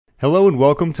Hello and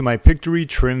welcome to my Pictory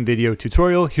trim video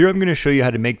tutorial. Here I'm going to show you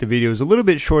how to make the videos a little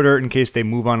bit shorter in case they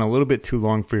move on a little bit too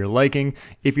long for your liking.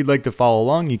 If you'd like to follow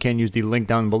along, you can use the link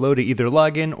down below to either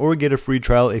log in or get a free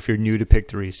trial if you're new to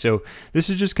Pictory. So this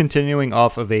is just continuing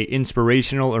off of a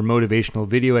inspirational or motivational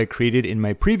video I created in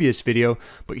my previous video,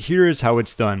 but here is how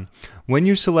it's done. When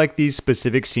you select the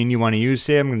specific scene you want to use,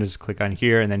 say I'm going to just click on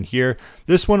here and then here.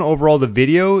 This one overall, the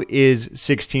video is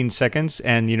 16 seconds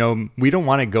and we don't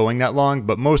want it going that long,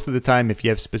 but most of the time if you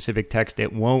have specific text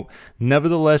it won't.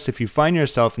 Nevertheless, if you find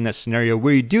yourself in that scenario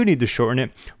where you do need to shorten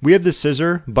it, we have the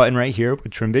scissor button right here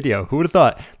with trim video. Who would have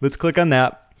thought? Let's click on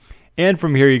that. And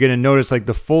from here, you're going to notice like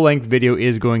the full length video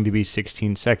is going to be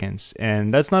 16 seconds.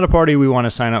 And that's not a party we want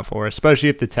to sign up for, especially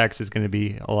if the text is going to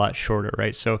be a lot shorter,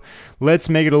 right? So let's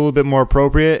make it a little bit more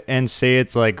appropriate and say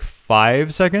it's like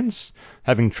 5 seconds.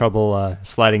 Having trouble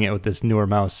sliding it with this newer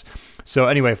mouse. So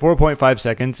anyway, 4.5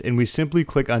 seconds, and we simply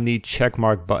click on the check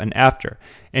mark button after.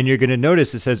 And you're going to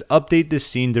notice it says update this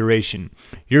scene duration.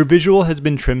 Your visual has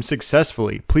been trimmed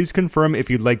successfully. Please confirm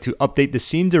if you'd like to update the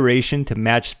scene duration to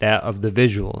match that of the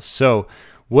visual. So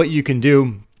what you can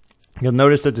do, you'll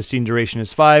notice that the scene duration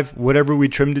is 5. Whatever we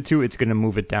trimmed it to, it's going to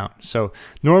move it down. So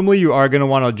normally you are going to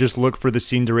want to just look for the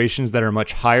scene durations that are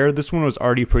much higher. This one was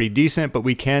already pretty decent, but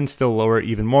we can still lower it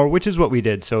even more, which is what we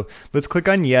did. So let's click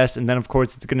on yes, and then of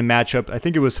course it's going to match up. I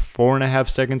think it was 4.5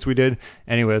 seconds we did.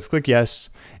 Anyway, let's click yes,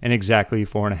 and exactly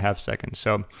 4.5 seconds.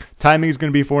 So timing is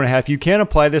going to be 4.5. You can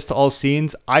apply this to all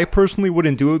scenes. I personally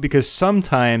wouldn't do it because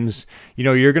sometimes,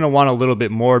 you're going to want a little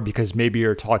bit more because maybe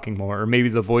you're talking more, or maybe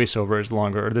the voiceover is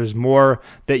longer, or there's more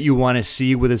that you want to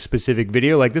see with a specific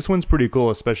video. Like this one's pretty cool,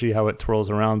 especially how it twirls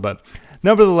around. But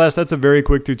nevertheless, that's a very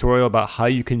quick tutorial about how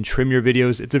you can trim your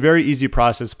videos. It's a very easy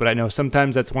process, but I know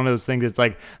sometimes that's one of those things. It's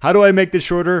like, how do I make this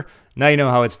shorter? Now you know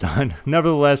how it's done.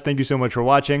 Nevertheless, thank you so much for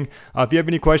watching. If you have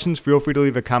any questions, feel free to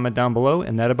leave a comment down below,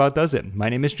 and that about does it. My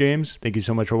name is James. Thank you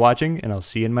so much for watching, and I'll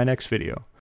see you in my next video.